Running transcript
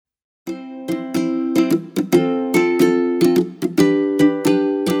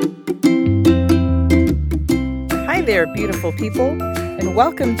there, beautiful people, and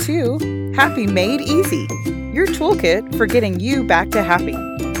welcome to Happy Made Easy, your toolkit for getting you back to happy.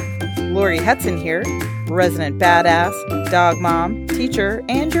 Lori Hudson here, resident badass, dog mom, teacher,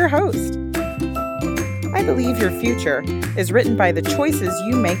 and your host. I believe your future is written by the choices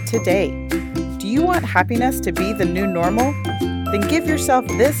you make today. Do you want happiness to be the new normal? Then give yourself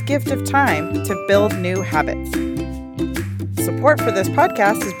this gift of time to build new habits. Support for this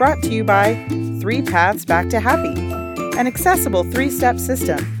podcast is brought to you by 3 Paths Back to Happy, an accessible 3-step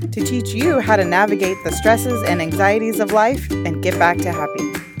system to teach you how to navigate the stresses and anxieties of life and get back to happy.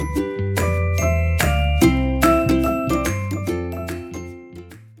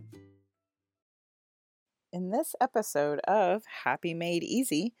 In this episode of Happy Made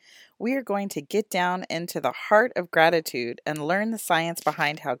Easy, we are going to get down into the heart of gratitude and learn the science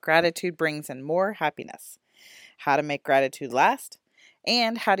behind how gratitude brings in more happiness, how to make gratitude last,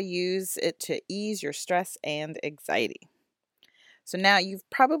 and how to use it to ease your stress and anxiety. So now you've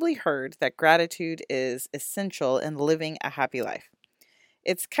probably heard that gratitude is essential in living a happy life.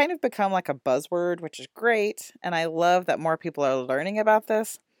 It's kind of become like a buzzword, which is great, and I love that more people are learning about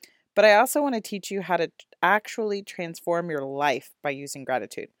this. But I also want to teach you how to actually transform your life by using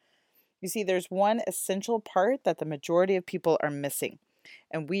gratitude. You see, there's one essential part that the majority of people are missing,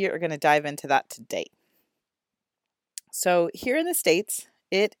 and we are going to dive into that today. So here in the States,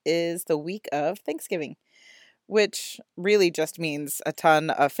 it is the week of Thanksgiving, which really just means a ton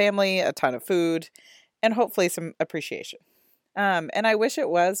of family, a ton of food, and hopefully some appreciation. And I wish it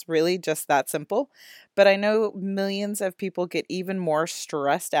was really just that simple, but I know millions of people get even more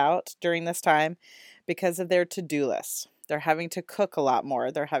stressed out during this time because of their to-do lists. They're having to cook a lot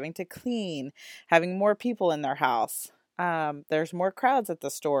more. They're having to clean, having more people in their house. There's more crowds at the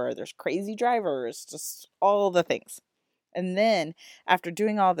store. There's crazy drivers, just all the things. And then after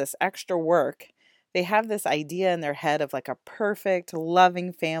doing all this extra work, they have this idea in their head of like a perfect,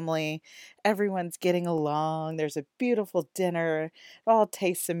 loving family. Everyone's getting along. There's a beautiful dinner. It all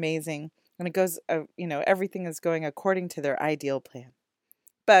tastes amazing. And it goes, everything is going according to their ideal plan.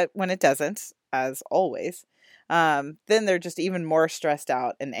 But when it doesn't, as always, then they're just even more stressed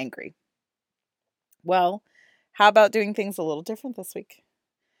out and angry. Well, how about doing things a little different this week?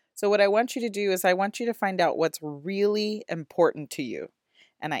 So what I want you to do is I want you to find out what's really important to you.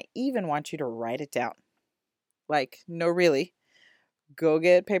 And I even want you to write it down. Like, no, really. Go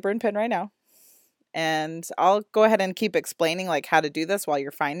get paper and pen right now. And I'll go ahead and keep explaining like how to do this while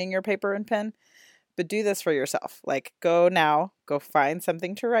you're finding your paper and pen. But do this for yourself. Like, go now. Go find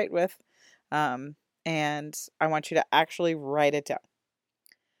something to write with. And I want you to actually write it down.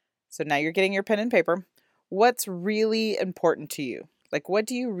 So now you're getting your pen and paper. What's really important to you? Like, what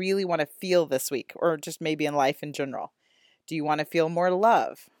do you really want to feel this week? Or just maybe in life in general? Do you want to feel more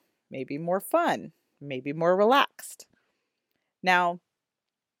love? Maybe more fun? Maybe more relaxed? Now,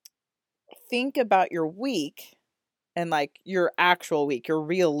 think about your week and like your actual week, your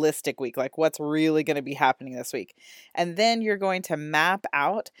realistic week, like what's really going to be happening this week. And then you're going to map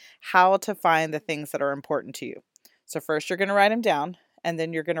out how to find the things that are important to you. So first you're going to write them down, and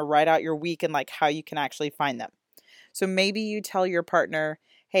then you're going to write out your week and like how you can actually find them. So maybe you tell your partner,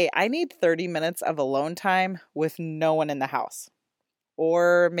 hey, I need 30 minutes of alone time with no one in the house.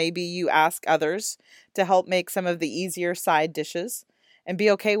 Or maybe you ask others to help make some of the easier side dishes and be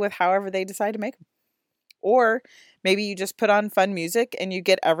okay with however they decide to make them. Or maybe you just put on fun music and you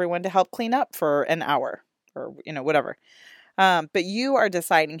get everyone to help clean up for an hour or, whatever. But you are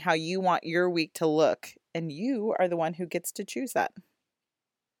deciding how you want your week to look, and you are the one who gets to choose that.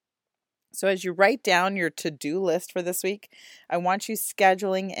 So as you write down your to-do list for this week, I want you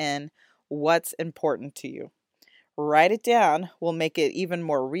scheduling in what's important to you. Write it down will make it even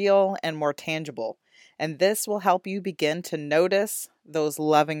more real and more tangible. And this will help you begin to notice those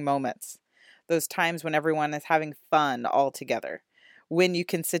loving moments, those times when everyone is having fun all together, when you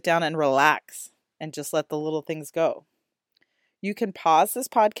can sit down and relax and just let the little things go. You can pause this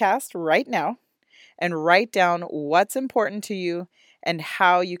podcast right now and write down what's important to you and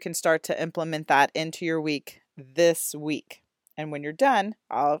how you can start to implement that into your week this week. And when you're done,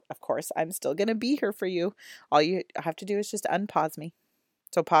 I'm still going to be here for you. All you have to do is just unpause me.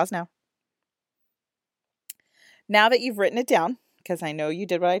 So pause now. Now that you've written it down, because I know you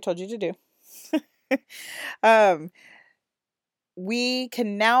did what I told you to do, we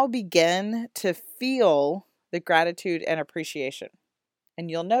can now begin to feel the gratitude and appreciation.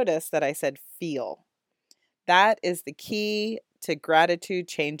 And you'll notice that I said feel. That is the key to gratitude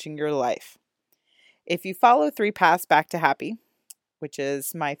changing your life. If you follow 3 Paths Back to Happy, which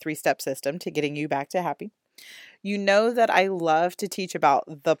is my 3-step system to getting you back to happy, you know that I love to teach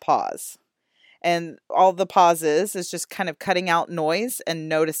about the pause. And all the pauses is just kind of cutting out noise and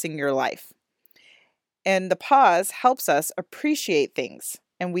noticing your life. And the pause helps us appreciate things.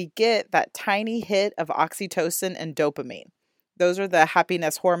 And we get that tiny hit of oxytocin and dopamine. Those are the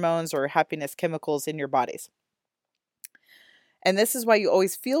happiness hormones or happiness chemicals in your bodies. And this is why you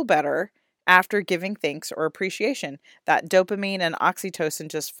always feel better after giving thanks or appreciation. That dopamine and oxytocin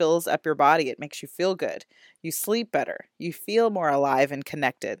just fills up your body. It makes you feel good. You sleep better. You feel more alive and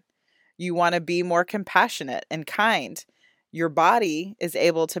connected. You want to be more compassionate and kind. Your body is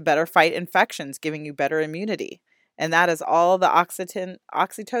able to better fight infections, giving you better immunity. And that is all the oxytocin,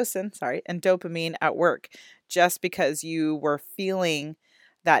 and dopamine at work, just because you were feeling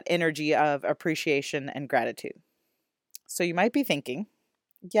that energy of appreciation and gratitude. So you might be thinking,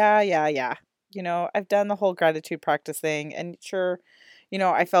 yeah. I've done the whole gratitude practice thing, and sure,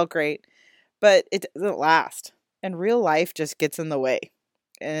 I felt great, but it doesn't last. And real life just gets in the way.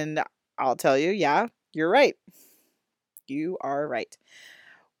 And I'll tell you, yeah, you're right. You are right.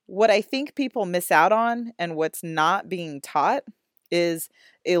 What I think people miss out on and what's not being taught is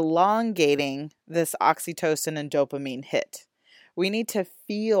elongating this oxytocin and dopamine hit. We need to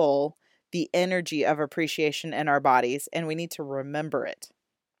feel the energy of appreciation in our bodies, and we need to remember it.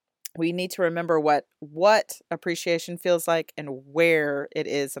 We need to remember what appreciation feels like and where it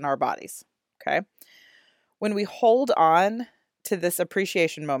is in our bodies. Okay? When we hold on to this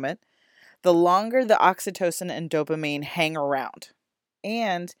appreciation moment, the longer the oxytocin and dopamine hang around.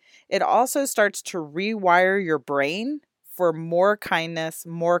 And it also starts to rewire your brain for more kindness,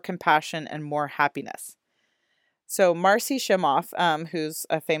 more compassion, and more happiness. So Marcy Shimoff, who's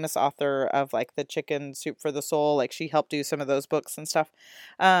a famous author of like the Chicken Soup for the Soul, like she helped do some of those books and stuff.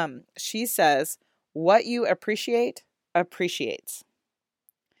 She says, what you appreciate appreciates.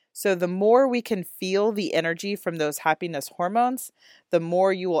 So the more we can feel the energy from those happiness hormones, the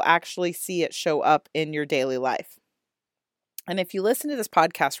more you will actually see it show up in your daily life. And if you listen to this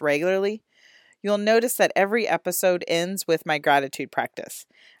podcast regularly, you'll notice that every episode ends with my gratitude practice.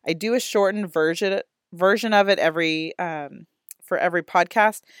 I do a shortened version of it for every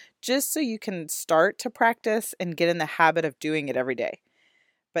podcast, just so you can start to practice and get in the habit of doing it every day.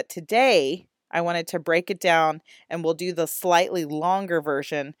 But today, I wanted to break it down, and we'll do the slightly longer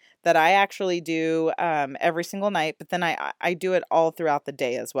version that I actually do every single night, but then I do it all throughout the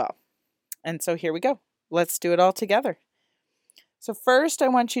day as well. And so here we go. Let's do it all together. So first, I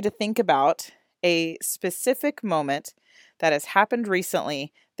want you to think about a specific moment that has happened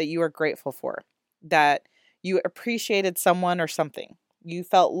recently that you are grateful for, that you appreciated someone or something, you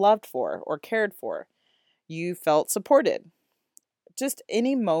felt loved for or cared for, you felt supported. Just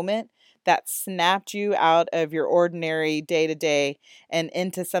any moment that snapped you out of your ordinary day-to-day and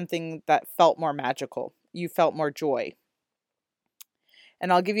into something that felt more magical. You felt more joy.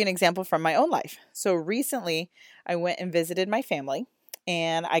 And I'll give you an example from my own life. So recently, I went and visited my family,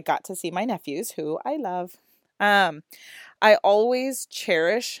 and I got to see my nephews, who I love. I always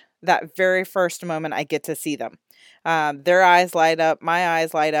cherish that very first moment I get to see them. Their eyes light up, my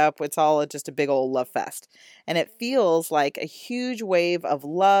eyes light up. It's all just a big old love fest. And it feels like a huge wave of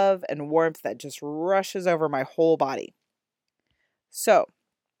love and warmth that just rushes over my whole body. So,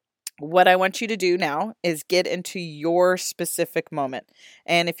 what I want you to do now is get into your specific moment.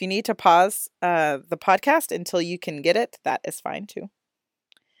 And if you need to pause the podcast until you can get it, that is fine too.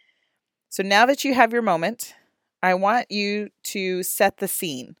 So now that you have your moment, I want you to set the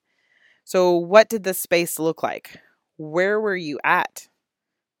scene. So what did the space look like? Where were you at?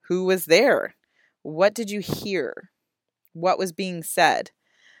 Who was there? What did you hear? What was being said?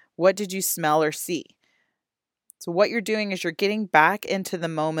 What did you smell or see? So what you're doing is you're getting back into the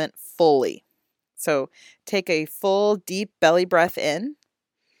moment fully. So take a full deep belly breath in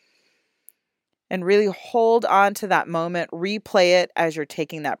and really hold on to that moment. Replay it as you're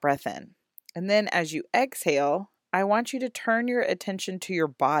taking that breath in. And then as you exhale, I want you to turn your attention to your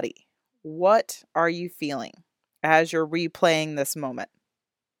body. What are you feeling as you're replaying this moment?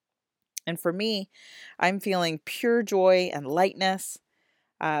 And for me, I'm feeling pure joy and lightness.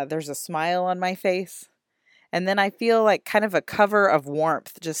 There's a smile on my face. And then I feel like kind of a cover of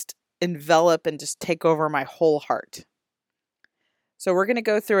warmth just envelop and just take over my whole heart. So we're going to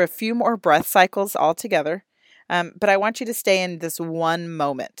go through a few more breath cycles all together. But I want you to stay in this one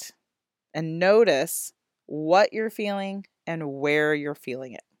moment and notice what you're feeling and where you're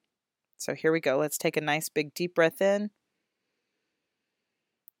feeling it. So here we go. Let's take a nice big deep breath in.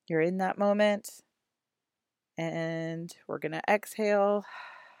 You're in that moment. And we're going to exhale.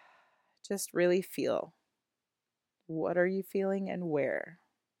 Just really feel. What are you feeling and where?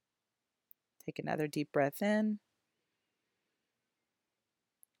 Take another deep breath in.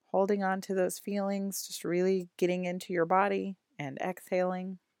 Holding on to those feelings, just really getting into your body and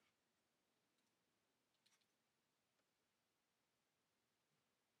exhaling.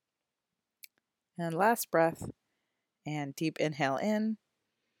 And last breath, and deep inhale in,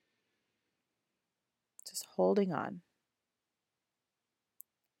 just holding on.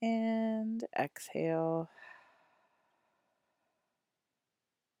 And exhale.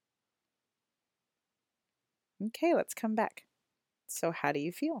 Okay, let's come back. So how do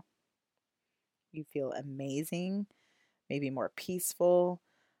you feel? You feel amazing, maybe more peaceful,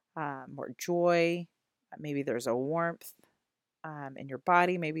 more joy. Maybe there's a warmth in your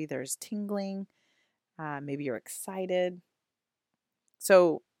body. Maybe there's tingling. Maybe you're excited.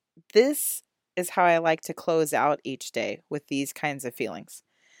 So this is how I like to close out each day, with these kinds of feelings.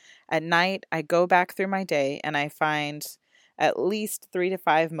 At night, I go back through my day and I find at least 3 to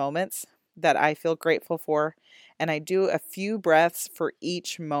 5 moments that I feel grateful for, and I do a few breaths for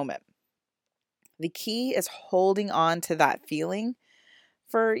each moment. The key is holding on to that feeling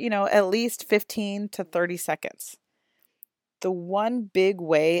for, at least 15 to 30 seconds. The one big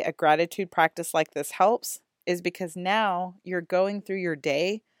way a gratitude practice like this helps is because now you're going through your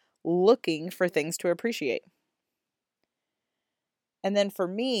day looking for things to appreciate. And then for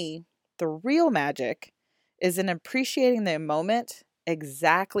me, the real magic is in appreciating the moment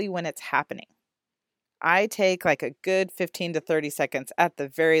exactly when it's happening. I take like a good 15 to 30 seconds at the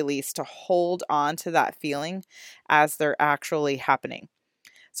very least to hold on to that feeling as they're actually happening.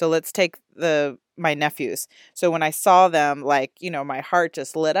 So let's take my nephews. So when I saw them, my heart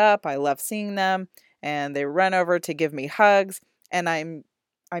just lit up. I love seeing them, and they run over to give me hugs, and I'm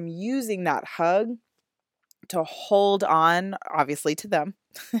using that hug to hold on, obviously, to them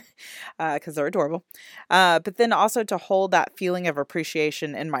because they're adorable. But then also to hold that feeling of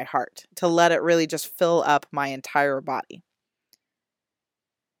appreciation in my heart, to let it really just fill up my entire body.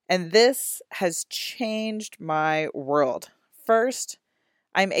 And this has changed my world. First,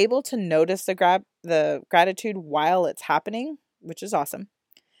 I'm able to notice the gratitude while it's happening, which is awesome.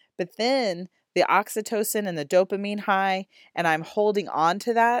 But then the oxytocin and the dopamine high, and I'm holding on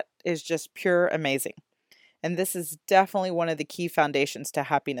to that, is just pure amazing. And this is definitely one of the key foundations to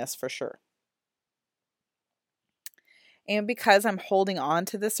happiness for sure. And because I'm holding on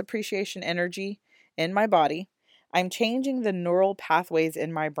to this appreciation energy in my body, I'm changing the neural pathways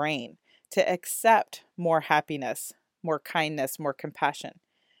in my brain to accept more happiness, more kindness, more compassion.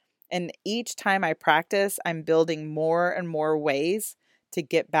 And each time I practice, I'm building more and more ways to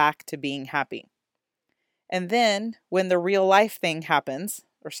get back to being happy. And then when the real life thing happens,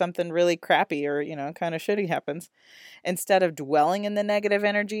 or something really crappy or, kind of shitty happens, instead of dwelling in the negative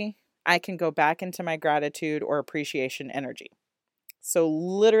energy, I can go back into my gratitude or appreciation energy. So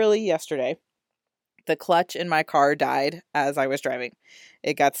literally yesterday, the clutch in my car died as I was driving.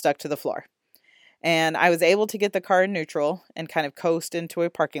 It got stuck to the floor. And I was able to get the car in neutral and kind of coast into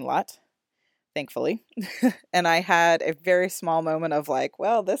a parking lot, thankfully. And I had a very small moment of like,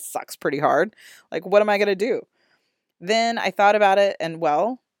 well, this sucks pretty hard. Like, what am I going to do? Then I thought about it, and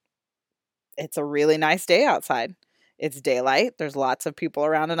well, it's a really nice day outside. It's daylight. There's lots of people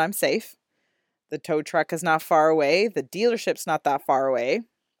around and I'm safe. The tow truck is not far away. The dealership's not that far away.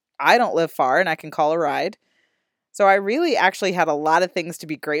 I don't live far and I can call a ride. So I really actually had a lot of things to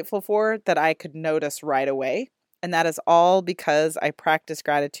be grateful for that I could notice right away. And that is all because I practice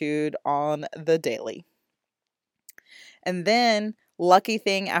gratitude on the daily. And then lucky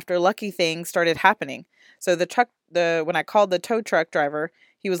thing after lucky thing started happening. So when I called the tow truck driver,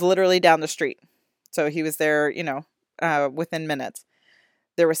 he was literally down the street. So he was there, within minutes.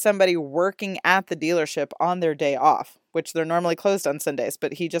 There was somebody working at the dealership on their day off, which they're normally closed on Sundays,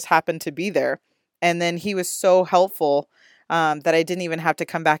 but he just happened to be there. And then he was so helpful that I didn't even have to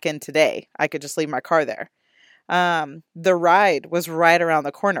come back in today. I could just leave my car there. The ride was right around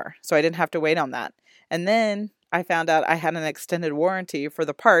the corner, so I didn't have to wait on that. And then I found out I had an extended warranty for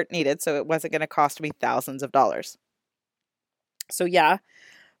the part needed, so it wasn't going to cost me thousands of dollars. So yeah,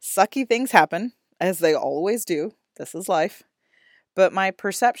 sucky things happen, as they always do. This is life. But my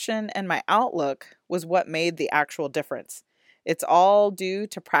perception and my outlook was what made the actual difference. It's all due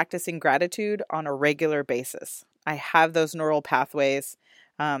to practicing gratitude on a regular basis. I have those neural pathways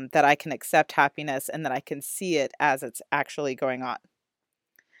that I can accept happiness and that I can see it as it's actually going on.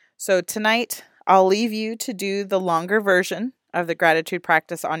 So tonight, I'll leave you to do the longer version of the gratitude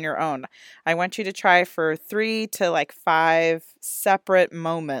practice on your own. I want you to try for 3 to 5 separate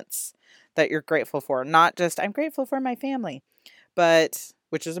moments that you're grateful for. Not just, I'm grateful for my family,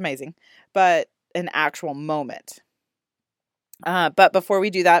 which is amazing, but an actual moment. But before we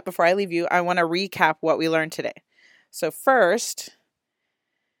do that, before I leave you, I want to recap what we learned today. So first,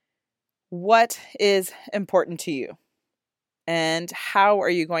 What is important to you? And how are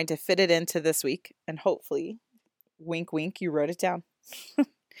you going to fit it into this week? And hopefully, wink, wink, you wrote it down.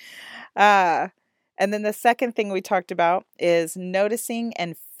 And then the second thing we talked about is noticing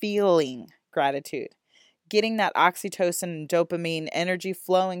and feeling gratitude, getting that oxytocin and dopamine energy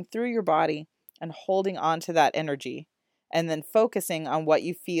flowing through your body and holding on to that energy, and then focusing on what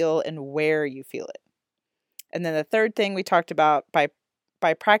you feel and where you feel it. And then the third thing we talked about, by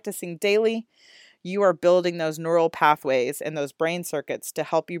practicing daily, you are building those neural pathways and those brain circuits to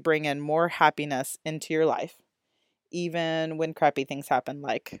help you bring in more happiness into your life, even when crappy things happen,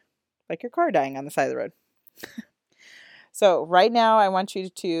 like your car dying on the side of the road. So right now, I want you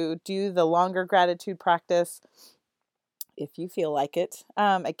to do the longer gratitude practice if you feel like it.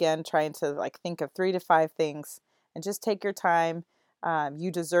 Again, trying to think of 3 to 5 things and just take your time.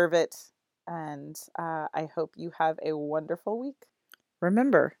 You deserve it. And I hope you have a wonderful week.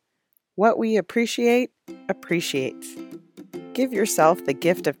 Remember, what we appreciate appreciates. Give yourself the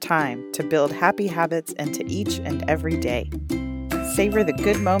gift of time to build happy habits into each and every day. Savor the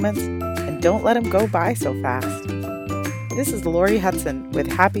good moments and don't let them go by so fast. This is Lori Hudson with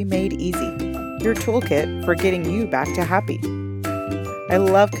Happy Made Easy, your toolkit for getting you back to happy. I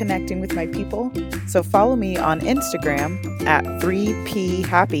love connecting with my people, so follow me on Instagram at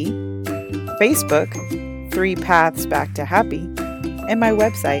 3phappy, Facebook 3 Paths Back to Happy, and my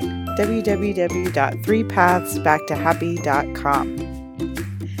website www.3pathsbacktohappy.com.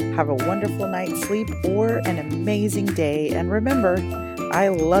 Have a wonderful night's sleep or an amazing day, and remember, I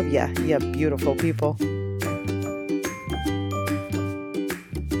love ya, you beautiful people.